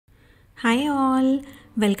Hi all,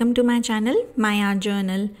 welcome to my channel, My Art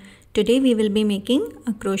Journal. Today we will be making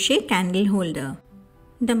a crochet candle holder.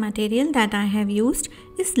 The material that I have used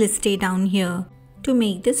is listed down here. To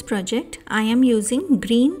make this project, I am using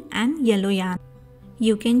green and yellow yarn.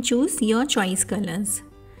 You can choose your choice colors.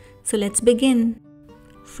 So let's begin.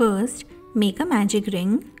 First, make a magic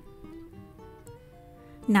ring.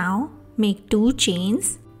 Now make 2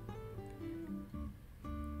 chains.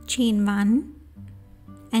 Chain 1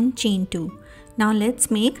 and chain 2. Now let's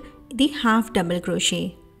make the half double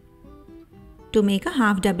crochet. To make a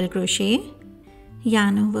half double crochet,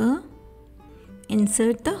 yarn over,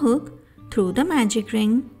 insert the hook through the magic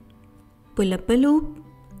ring, pull up a loop.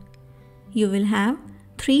 You will have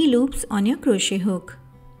 3 loops on your crochet hook.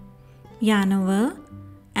 Yarn over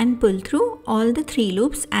and pull through all the 3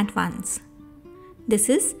 loops at once. This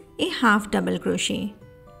is a half double crochet.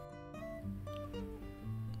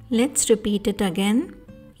 Let's repeat it again.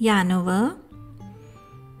 Yarn over,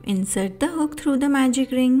 insert the hook through the magic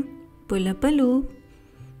ring, pull up a loop.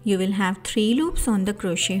 You will have 3 loops on the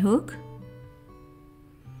crochet hook.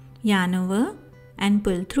 Yarn over and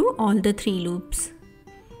pull through all the 3 loops.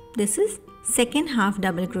 This is second half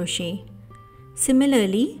double crochet.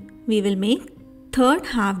 Similarly, we will make third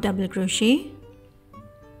half double crochet.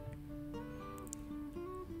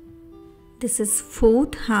 This is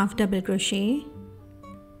fourth half double crochet.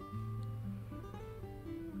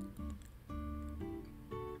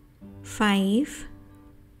 5,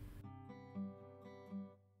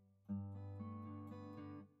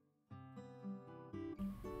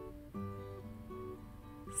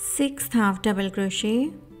 6th half double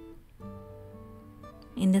crochet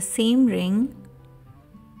in the same ring,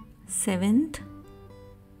 7th,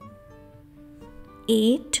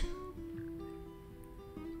 8,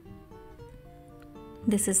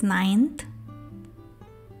 this is 9th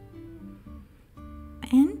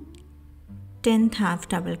and 10th half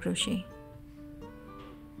double crochet.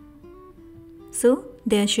 So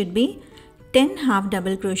there should be 10 half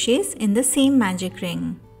double crochets in the same magic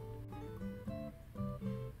ring.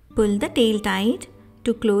 Pull the tail tight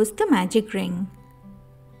to close the magic ring.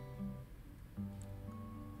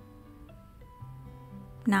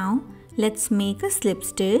 Now let's make a slip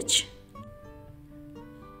stitch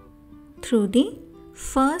through the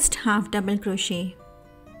first half double crochet.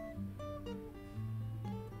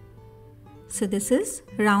 So this is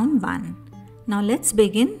round 1. Now let's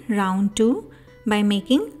begin round 2 by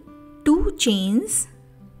making 2 chains.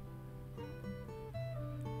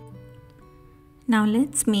 Now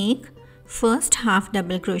let's make first half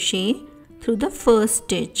double crochet through the first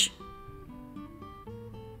stitch.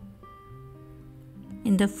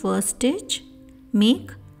 In the first stitch,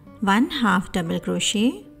 make 1 half double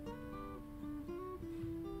crochet.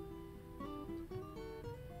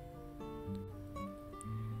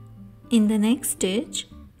 In the next stitch,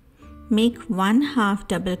 make 1 half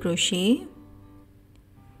double crochet.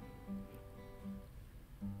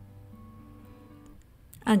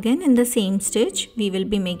 Again in the same stitch, we will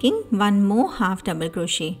be making 1 more half double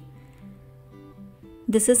crochet.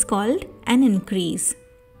 This is called an increase.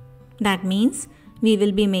 That means we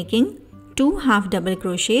will be making 2 half double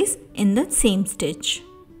crochets in the same stitch.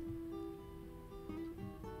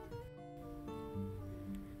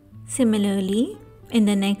 Similarly, in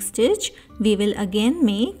the next stitch, we will again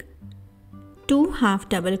make 2 half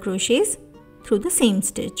double crochets through the same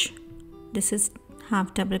stitch. This is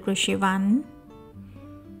half double crochet 1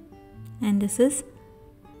 and this is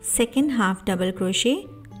second half double crochet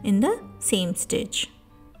in the same stitch.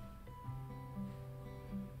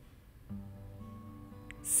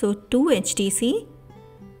 So 2 HDC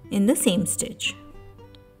in the same stitch.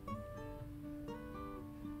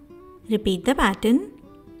 Repeat the pattern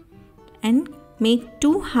and make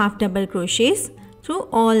 2 half double crochets through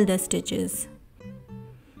all the stitches.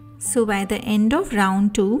 So by the end of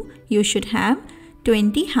round 2, you should have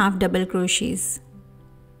 20 half double crochets.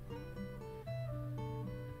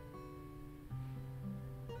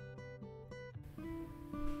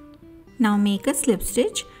 Now make a slip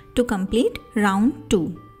stitch to complete round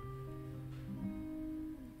 2.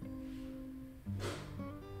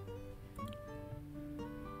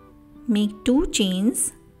 Make 2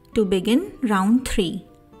 chains to begin round 3.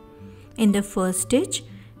 In the first stitch,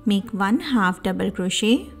 make 1 half double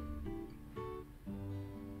crochet.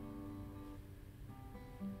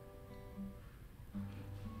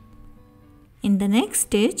 In the next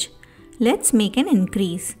stitch, let's make an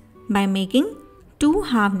increase by making 2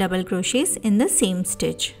 half double crochets in the same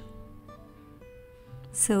stitch.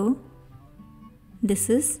 So this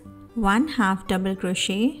is 1 half double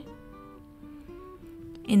crochet.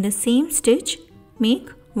 In the same stitch, make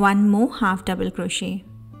 1 more half double crochet.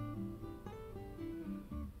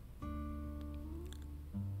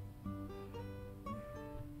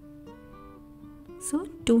 So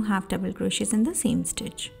 2 half double crochets in the same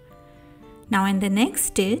stitch. Now in the next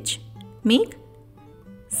stitch, make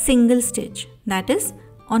single stitch, that is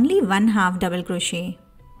only 1 half double crochet.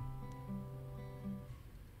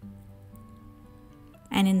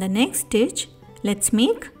 And in the next stitch, let's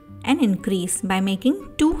make an increase by making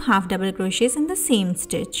 2 half double crochets in the same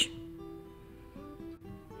stitch.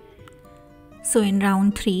 So in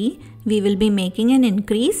round 3, we will be making an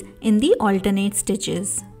increase in the alternate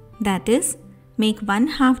stitches. That is, make 1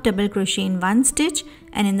 half double crochet in one stitch,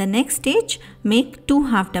 and in the next stitch, make 2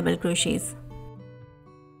 half double crochets.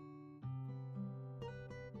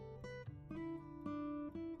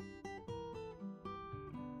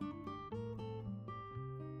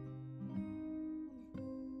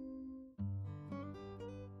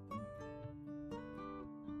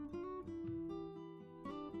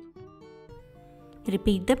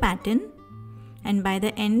 Repeat the pattern, and by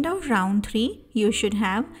the end of round 3 you should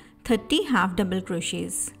have 30 half double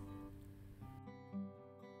crochets.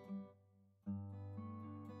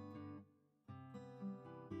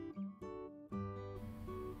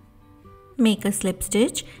 Make a slip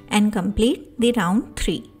stitch and complete the round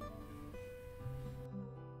 3.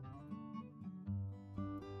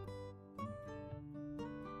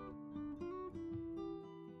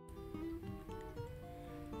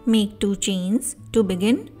 Make 2 chains to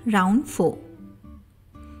begin round 4.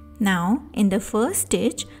 Now in the first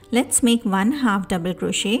stitch, let's make 1 half double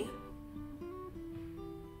crochet.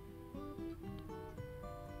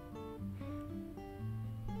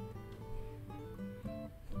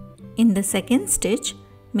 In the second stitch,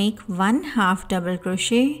 make 1 half double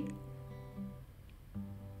crochet.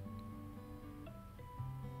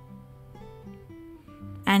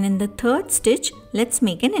 And in the third stitch, let's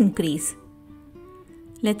make an increase.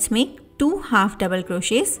 Let's make 2 half double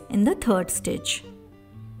crochets in the third stitch.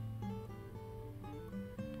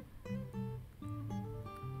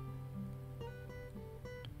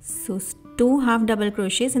 So 2 half double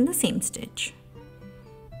crochets in the same stitch.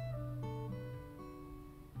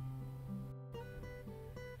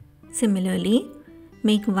 Similarly,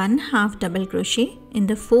 make 1 half double crochet in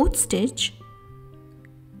the fourth stitch.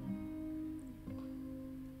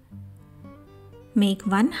 Make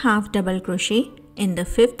 1 half double crochet in the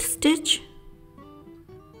fifth stitch,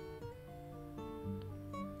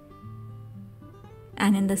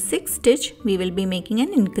 and in the sixth stitch we will be making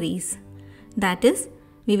an increase. That is,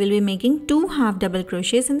 we will be making 2 half double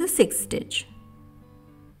crochets in the sixth stitch.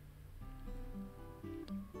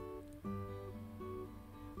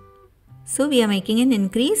 So we are making an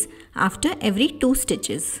increase after every 2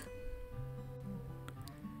 stitches.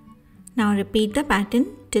 Now repeat the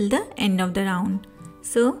pattern till the end of the round.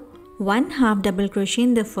 So 1 half double crochet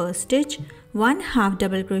in the first stitch, 1 half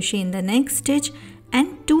double crochet in the next stitch,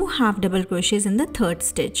 and 2 half double crochets in the third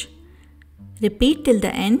stitch. Repeat till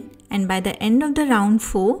the end, and by the end of the round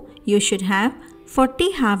 4, you should have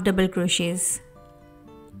 40 half double crochets.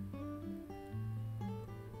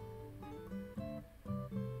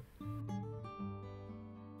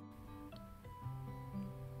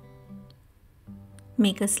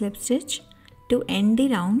 Make a slip stitch to end the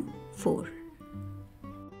round 4.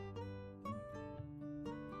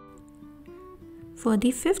 For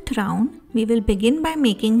the fifth round, we will begin by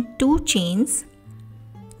making 2 chains.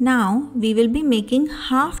 Now we will be making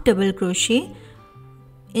half double crochet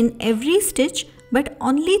in every stitch, but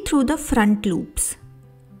only through the front loops.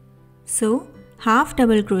 So half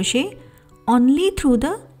double crochet only through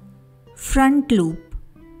the front loop.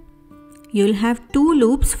 You will have 2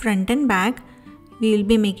 loops front and back. We will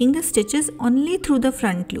be making the stitches only through the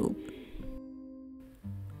front loop.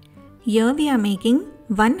 Here we are making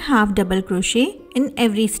 1 half double crochet in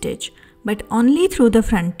every stitch, but only through the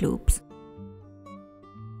front loops.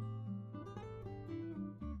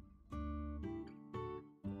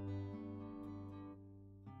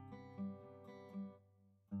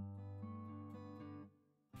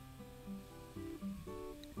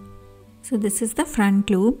 So this is the front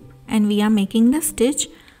loop, and we are making the stitch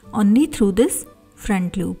only through this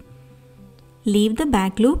front loop. Leave the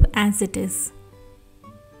back loop as it is.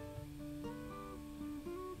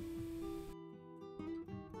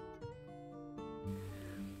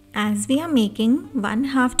 As we are making 1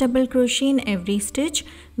 half double crochet in every stitch,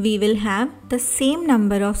 we will have the same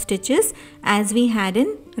number of stitches as we had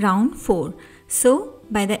in round 4. So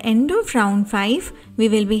by the end of round 5, we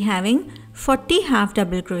will be having 40 half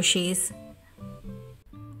double crochets.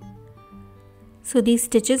 So these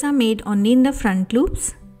stitches are made only in the front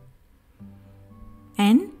loops,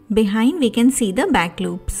 and behind we can see the back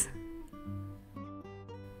loops.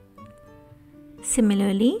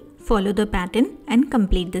 Similarly, follow the pattern and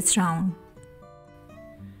complete this round.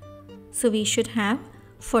 So we should have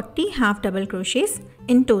 40 half double crochets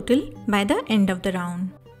in total by the end of the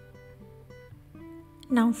round.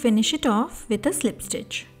 Now finish it off with a slip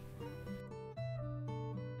stitch.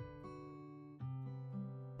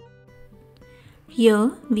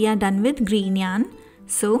 Here we are done with green yarn,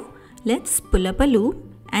 so let's pull up a loop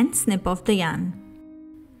and snip off the yarn.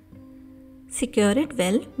 Secure it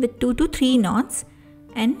well with 2 to 3 knots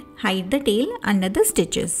and hide the tail under the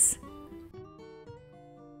stitches.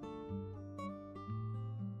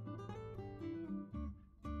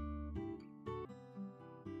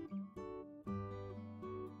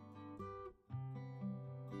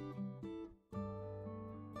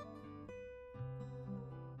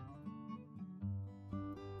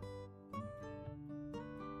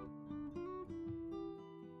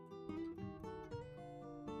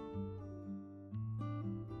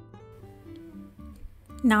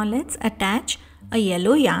 Now let's attach a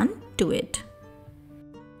yellow yarn to it.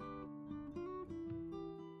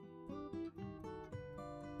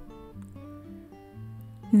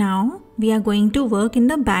 Now we are going to work in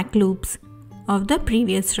the back loops of the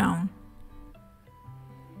previous round.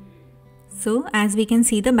 So as we can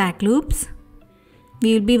see the back loops,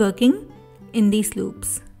 we will be working in these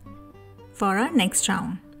loops for our next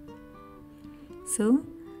round. So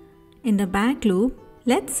in the back loop,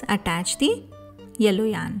 let's attach the yellow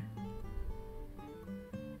yarn.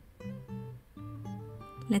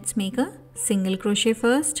 Let's make a single crochet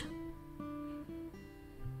first.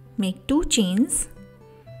 Make 2 chains.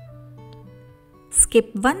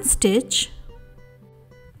 Skip 1 stitch.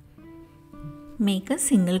 Make a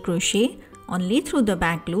single crochet only through the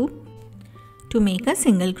back loop. To make a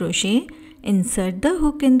single crochet, insert the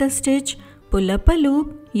hook in the stitch, pull up a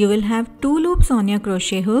loop. You will have 2 loops on your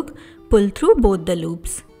crochet hook. Pull through both the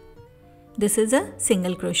loops. This is a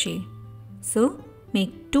single crochet. So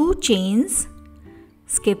make 2 chains,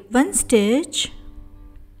 skip 1 stitch,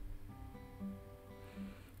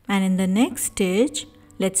 and in the next stitch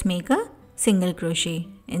let's make a single crochet.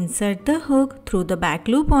 Insert the hook through the back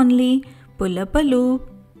loop only, pull up a loop.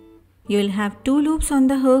 You will have 2 loops on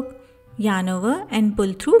the hook, yarn over and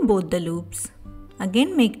pull through both the loops.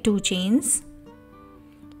 Again make 2 chains,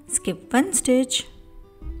 skip 1 stitch,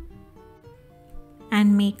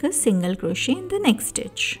 and make a single crochet in the next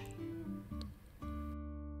stitch.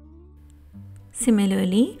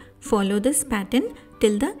 Similarly, follow this pattern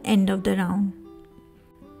till the end of the round.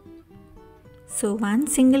 So 1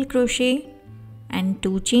 single crochet and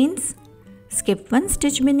 2 chains, skip 1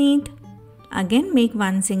 stitch beneath, again make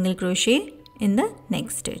 1 single crochet in the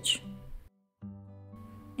next stitch.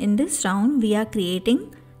 In this round, we are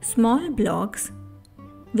creating small blocks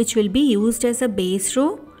which will be used as a base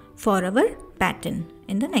row for our pattern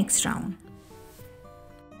in the next round.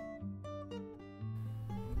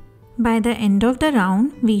 By the end of the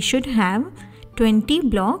round, we should have 20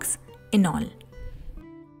 blocks in all.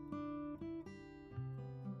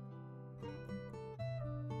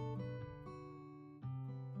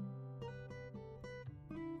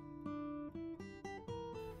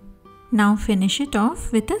 Now finish it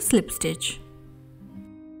off with a slip stitch.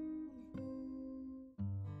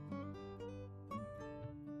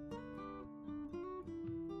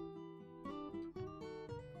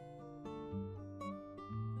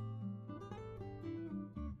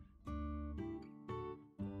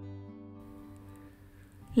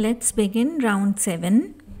 Let's begin round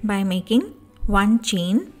 7 by making 1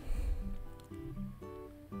 chain,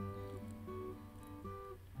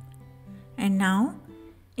 and now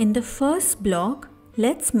in the first block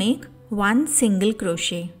let's make 1 single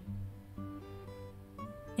crochet.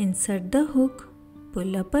 Insert the hook,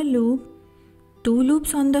 pull up a loop, 2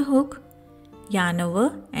 loops on the hook, yarn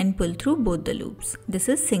over and pull through both the loops. This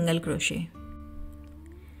is single crochet.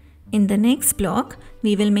 In the next block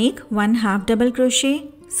we will make 1 half double crochet.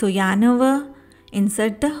 So yarn over,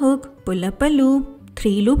 insert the hook, pull up a loop,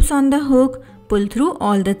 3 loops on the hook, pull through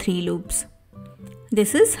all the 3 loops.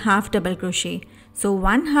 This is half double crochet. So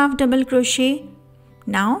 1 half double crochet.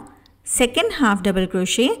 Now second half double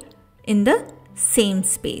crochet in the same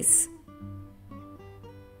space.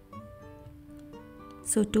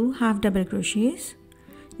 So 2 half double crochets.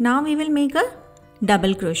 Now we will make a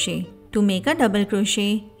double crochet. To make a double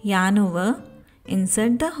crochet, yarn over,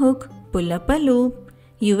 insert the hook, pull up a loop.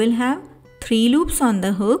 You will have 3 loops on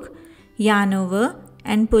the hook, yarn over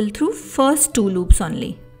and pull through first 2 loops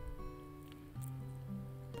only.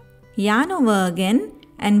 Yarn over again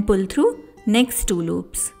and pull through next 2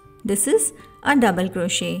 loops. This is a double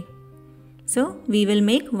crochet. So we will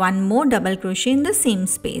make 1 more double crochet in the same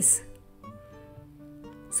space.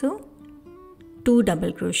 So 2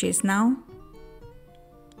 double crochets now.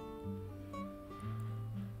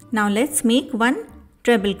 Now let's make one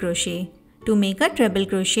treble crochet. To make a treble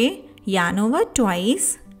crochet, yarn over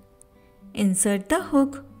twice, insert the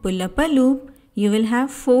hook, pull up a loop. You will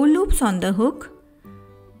have 4 loops on the hook.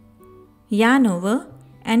 Yarn over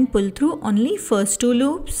and pull through only first 2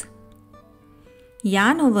 loops.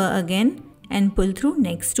 Yarn over again and pull through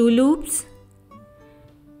next 2 loops.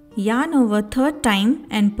 Yarn over third time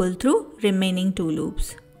and pull through remaining 2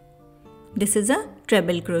 loops. This is a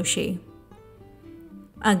treble crochet.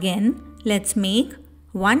 Again, let's make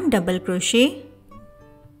one double crochet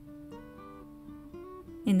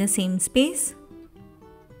in the same space.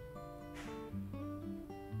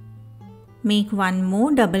 Make one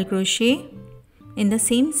more double crochet in the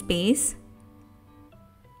same space.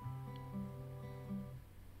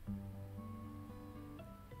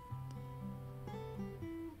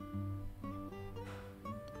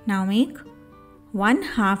 Now make one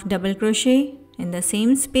half double crochet in the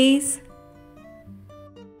same space.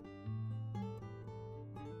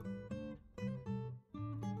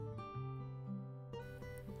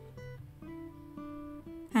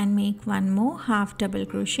 And make one more half double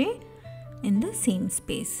crochet in the same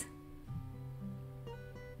space.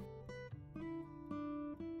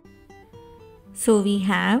 So we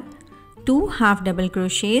have 2 half double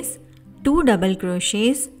crochets, 2 double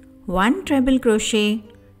crochets, 1 treble crochet,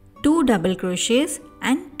 2 double crochets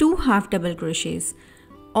and 2 half double crochets,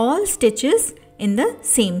 all stitches in the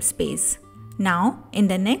same space. Now in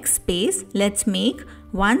the next space, let's make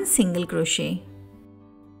one single crochet.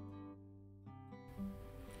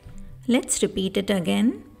 Let's repeat it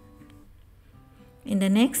again. In the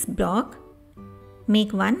next block,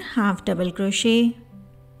 make one half double crochet,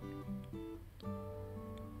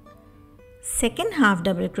 second half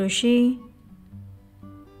double crochet,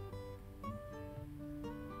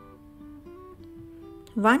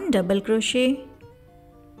 one double crochet,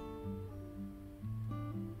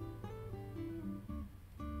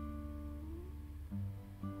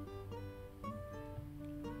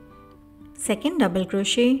 second double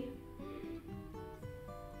crochet,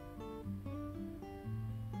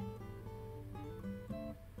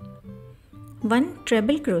 one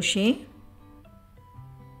treble crochet,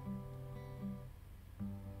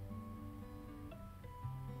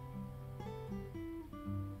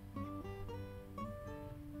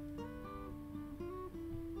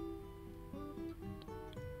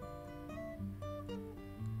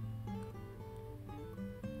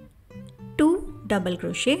 two double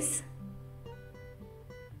crochets,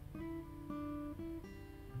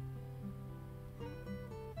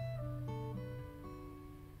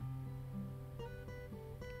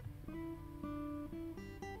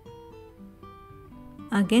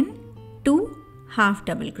 again 2 half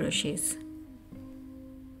double crochets.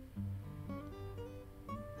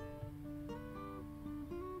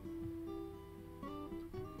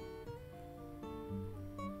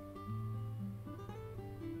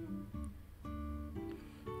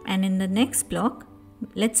 And in the next block,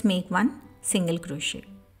 let's make one single crochet.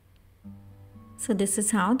 So this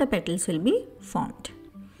is how the petals will be formed.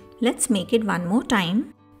 Let's make it one more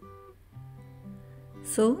time.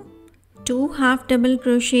 So 2 half double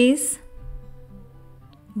crochets,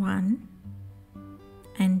 1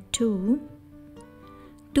 and 2,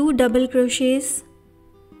 2 double crochets,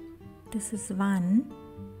 this is 1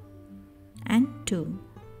 and 2,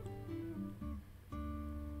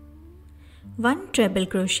 1 treble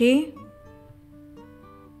crochet,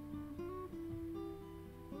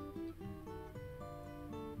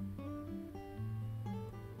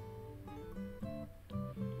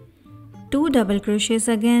 two double crochets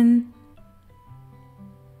again,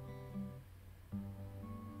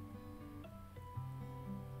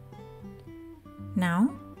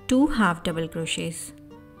 now 2 half double crochets,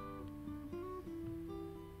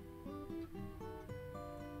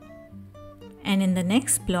 and in the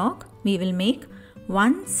next block we will make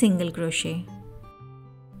one single crochet.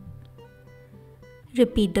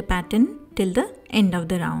 Repeat the pattern till the end of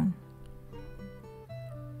the round.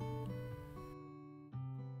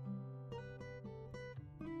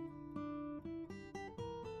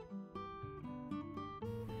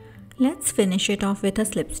 Let's finish it off with a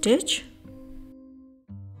slip stitch.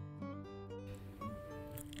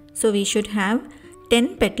 So we should have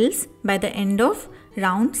 10 petals by the end of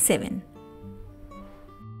round 7.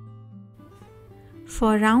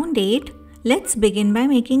 For round 8, let's begin by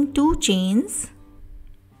making 2 chains.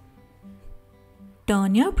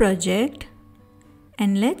 Turn your project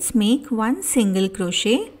and let's make one single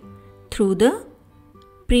crochet through the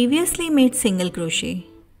previously made single crochet.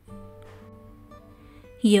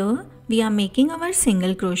 Here we are making our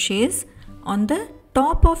single crochets on the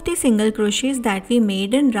top of the single crochets that we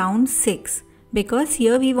made in round 6, because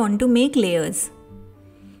here we want to make layers.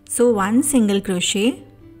 So 1 single crochet,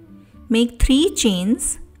 make 3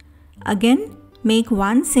 chains, again make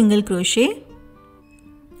 1 single crochet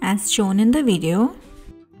as shown in the video.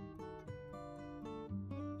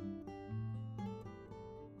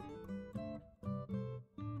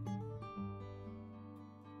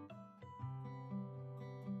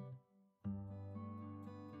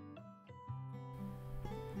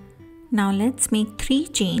 Now let's make 3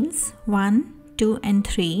 chains, 1, 2 and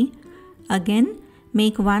 3. Again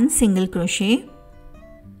make 1 single crochet.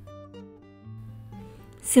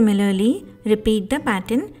 Similarly, repeat the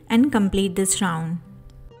pattern and complete this round.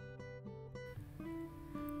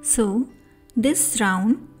 So, this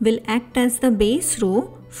round will act as the base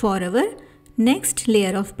row for our next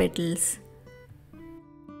layer of petals.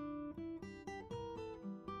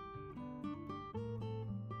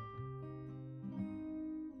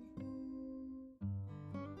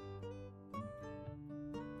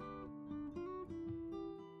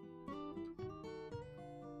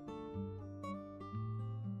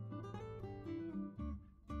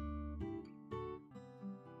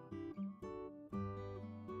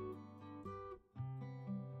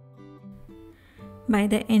 By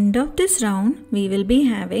the end of this round, we will be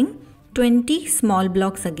having 20 small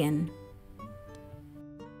blocks again.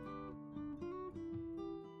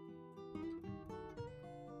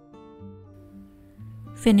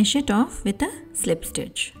 Finish it off with a slip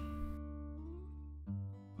stitch.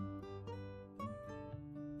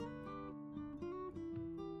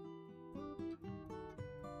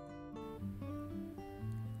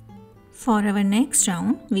 For our next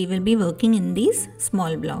round, we will be working in these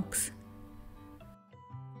small blocks.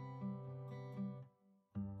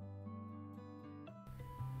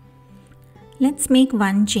 Let's make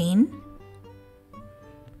 1 chain,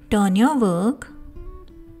 turn your work.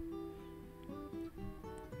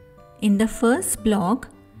 In the first block,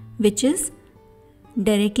 which is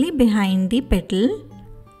directly behind the petal,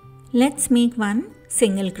 let's make 1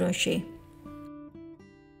 single crochet.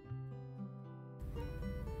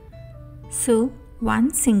 So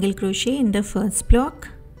 1 single crochet in the first block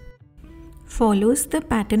follows the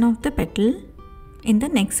pattern of the petal in the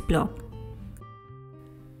next block.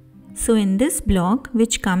 So in this block,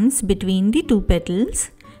 which comes between the 2 petals,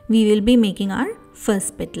 we will be making our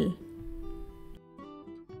first petal.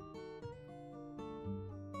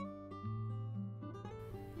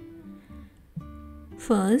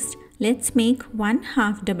 First, let's make 1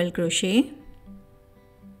 half double crochet.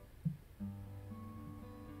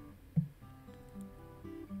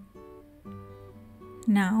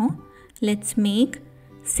 Now, let's make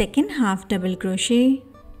second half double crochet.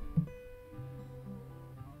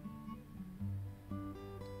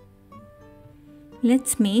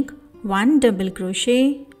 Let's make 1 double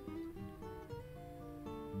crochet.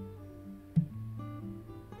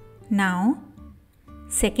 Now,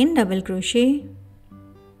 second double crochet.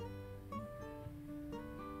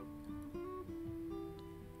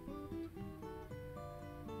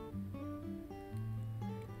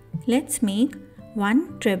 Let's make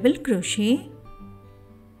 1 treble crochet.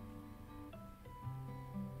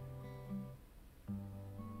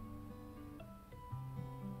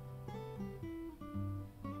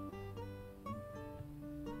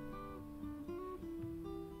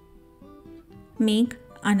 Make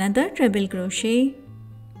another treble crochet.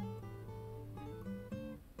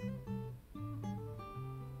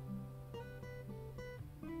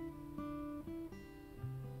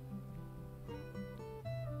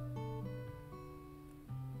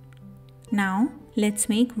 Now let's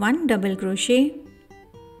make 1 double crochet.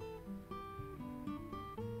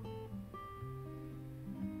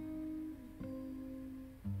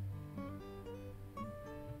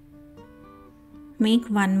 Make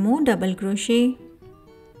 1 more double crochet.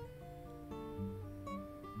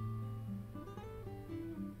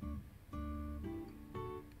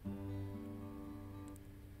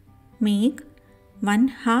 Make 1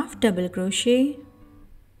 half double crochet.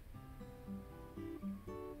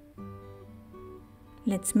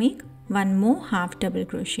 Let's make 1 more half double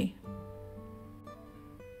crochet.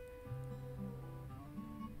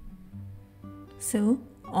 So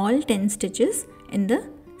all 10 stitches in the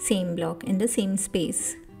same block, in the same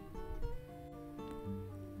space.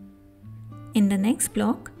 In the next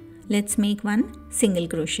block, let's make 1 single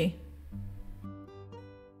crochet.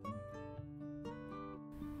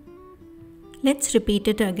 Let's repeat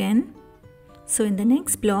it again. So in the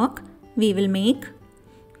next block, we will make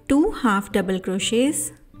 2 half double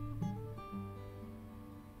crochets.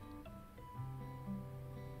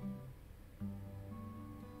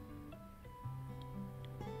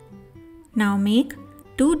 Now make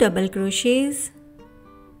 2 double crochets.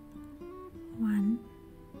 1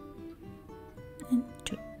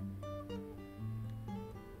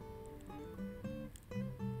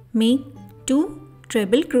 make 2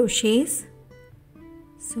 treble crochets.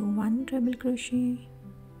 So 1 treble crochet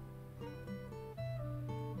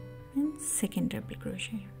and second treble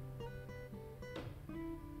crochet.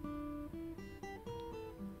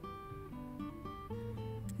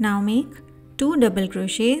 Now make 2 double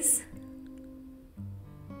crochets,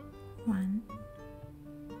 1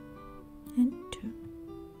 and 2.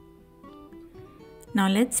 Now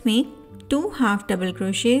let's make 2 half double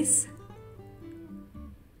crochets,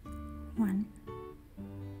 1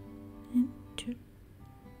 and 2.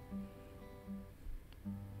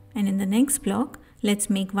 And in the next block, let's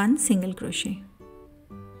make 1 single crochet.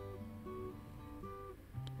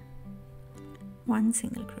 1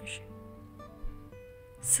 single crochet.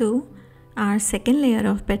 So our second layer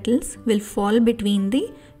of petals will fall between the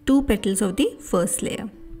 2 petals of the first layer.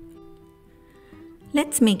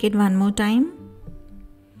 Let's make it one more time.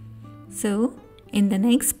 So in the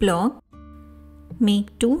next block,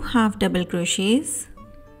 make 2 half double crochets,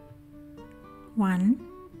 1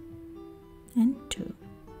 and 2.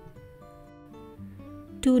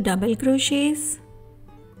 2 double crochets,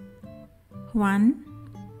 1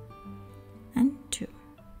 and 2.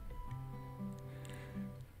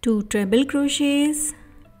 2 treble crochets,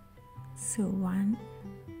 so 1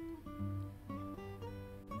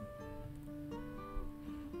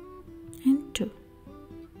 and 2.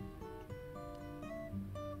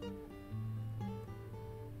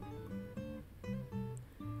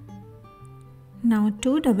 Now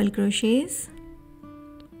 2 double crochets,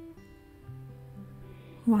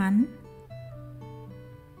 1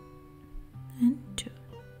 and 2.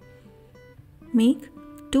 Make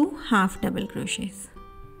 2 half double crochets.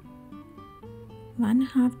 1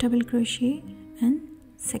 half double crochet and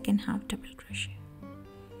second half double crochet.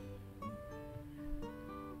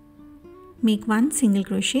 Make 1 single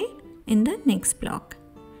crochet in the next block.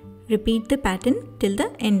 Repeat the pattern till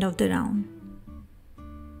the end of the round.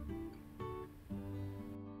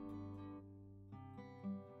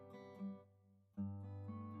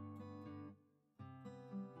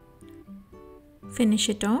 Finish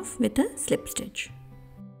it off with a slip stitch.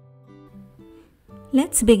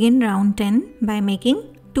 Let's begin round 10 by making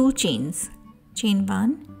 2 chains. Chain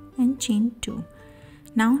 1 and chain 2.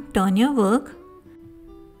 Now turn your work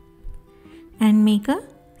and make a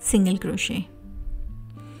single crochet.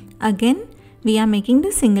 Again, we are making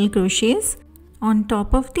the single crochets on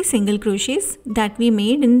top of the single crochets that we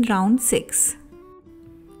made in round 6.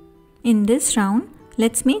 In this round,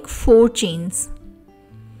 let's make 4 chains.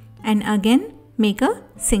 And again, make a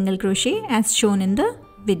single crochet as shown in the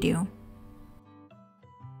video.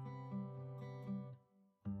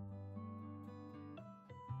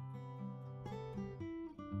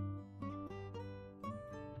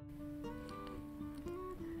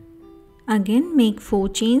 Again make 4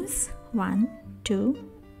 chains, 1, 2,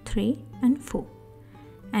 3 and 4,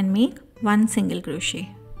 and make 1 single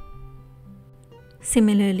crochet.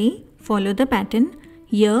 Similarly, follow the pattern.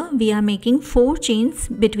 Here we are making 4 chains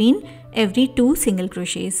between every 2 single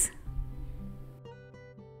crochets.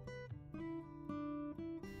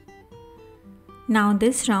 Now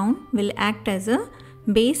this round will act as a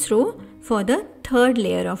base row for the third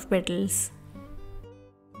layer of petals.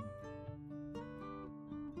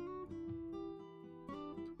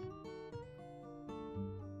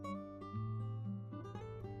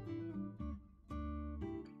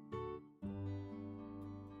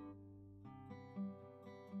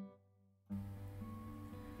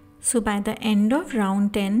 So by the end of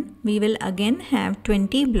round 10, we will again have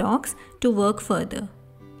 20 blocks to work further.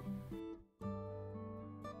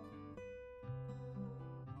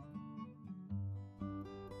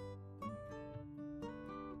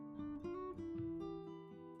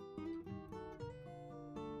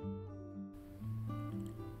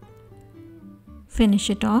 Finish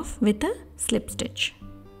it off with a slip stitch.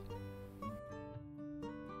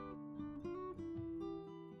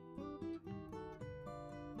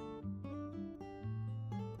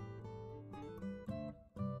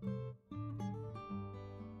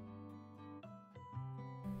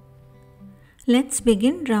 Let's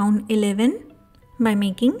begin round 11 by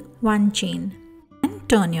making 1 chain and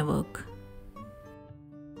turn your work.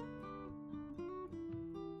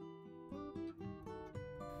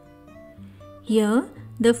 Here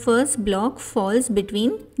the first block falls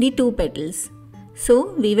between the 2 petals.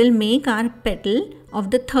 So we will make our petal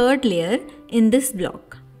of the third layer in this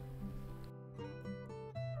block.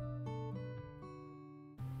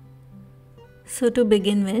 So to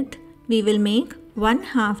begin with, we will make 1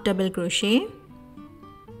 half double crochet,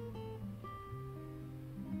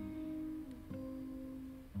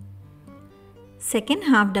 second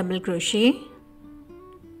half double crochet,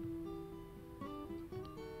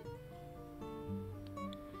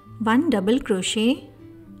 1 double crochet,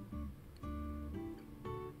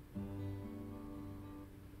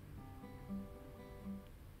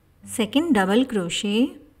 second double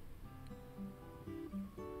crochet,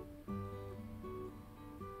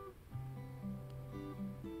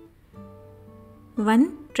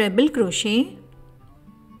 one treble crochet,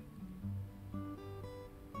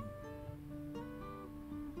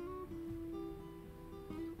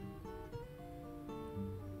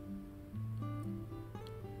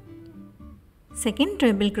 second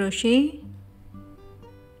treble crochet,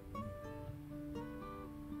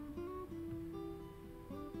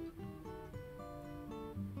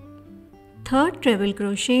 third treble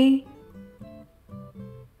crochet,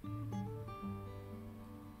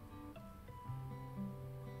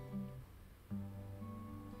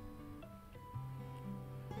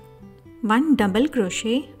 one double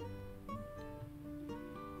crochet,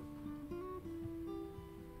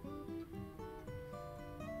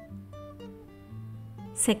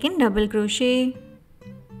 second double crochet,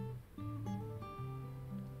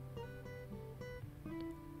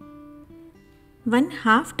 one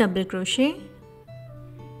half double crochet,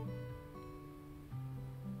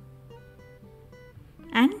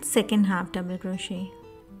 and second half double crochet.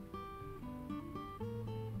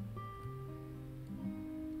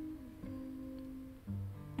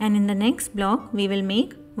 And in the next block we will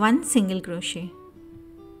make one single crochet.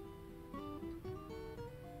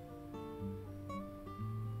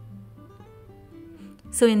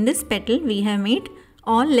 So in this petal we have made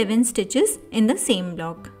all 11 stitches in the same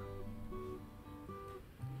block.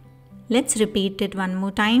 Let's repeat it one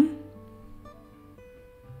more time.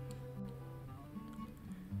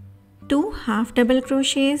 2 half double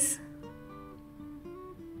crochets,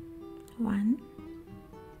 1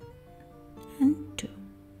 and 2.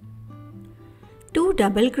 2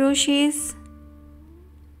 double crochets,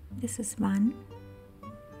 this is 1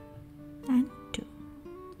 and 2.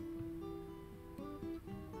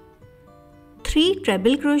 3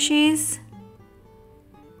 treble crochets,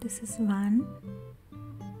 this is 1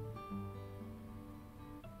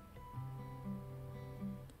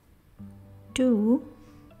 2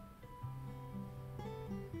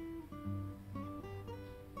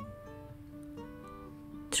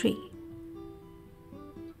 3.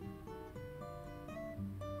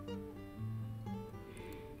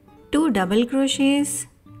 2 double crochets,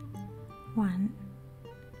 1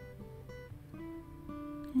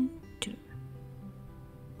 and 2.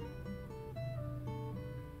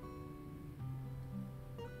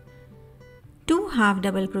 2 half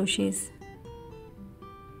double crochets,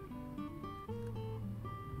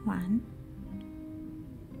 1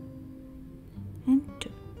 and 2.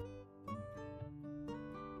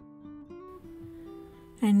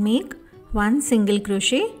 And make one single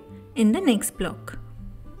crochet in the next block.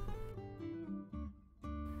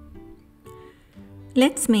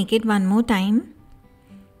 Let's make it one more time.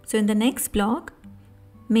 So in the next block,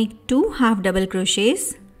 make 2 half double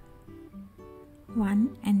crochets,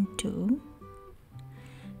 1 and 2.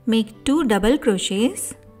 Make 2 double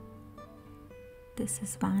crochets, this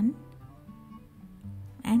is 1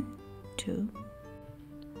 and 2.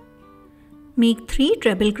 Make 3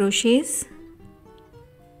 treble crochets,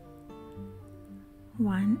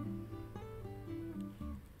 1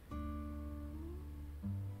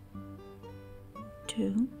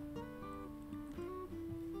 2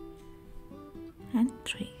 and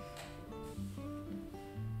 3.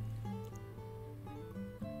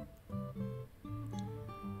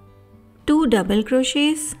 2 double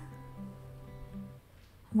crochets,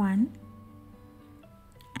 1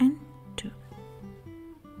 and 2.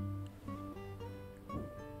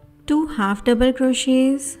 2 half double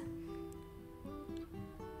crochets,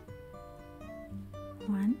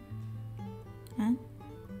 1 and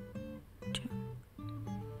 2.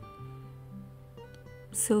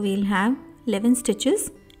 So we'll have 11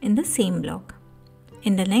 stitches in the same block.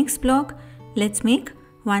 In the next block, let's make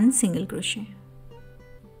one single crochet.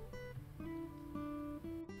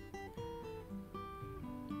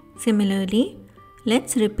 Similarly,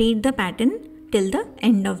 let's repeat the pattern till the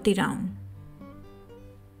end of the round.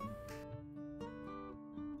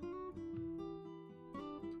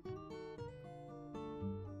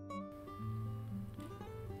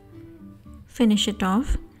 Finish it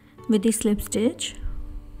off with the slip stitch.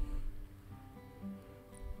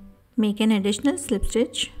 Make an additional slip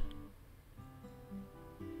stitch.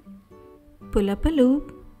 Pull up a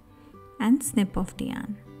loop and snip off the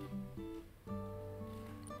yarn.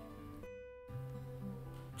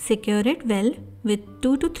 Secure it well with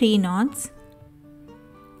 2 to 3 knots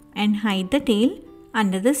and hide the tail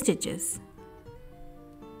under the stitches.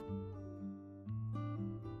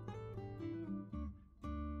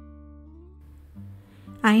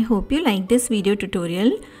 I hope you like this video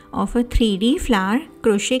tutorial of a 3D flower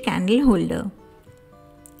crochet candle holder.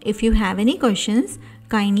 If you have any questions,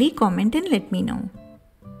 kindly comment and let me know.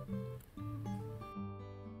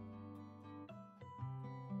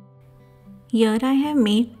 Here I have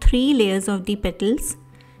made 3 layers of the petals.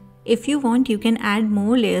 If you want, you can add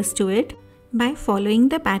more layers to it by following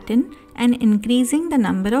the pattern and increasing the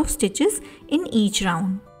number of stitches in each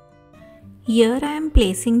round. Here I am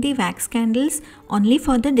placing the wax candles only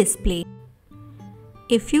for the display.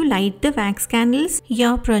 If you light the wax candles,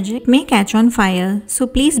 your project may catch on fire, so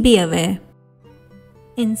please be aware.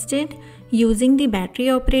 Instead, using the battery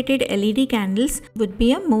operated LED candles would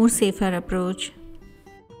be a more safer approach.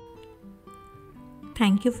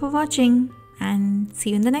 Thank you for watching and see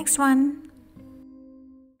you in the next one.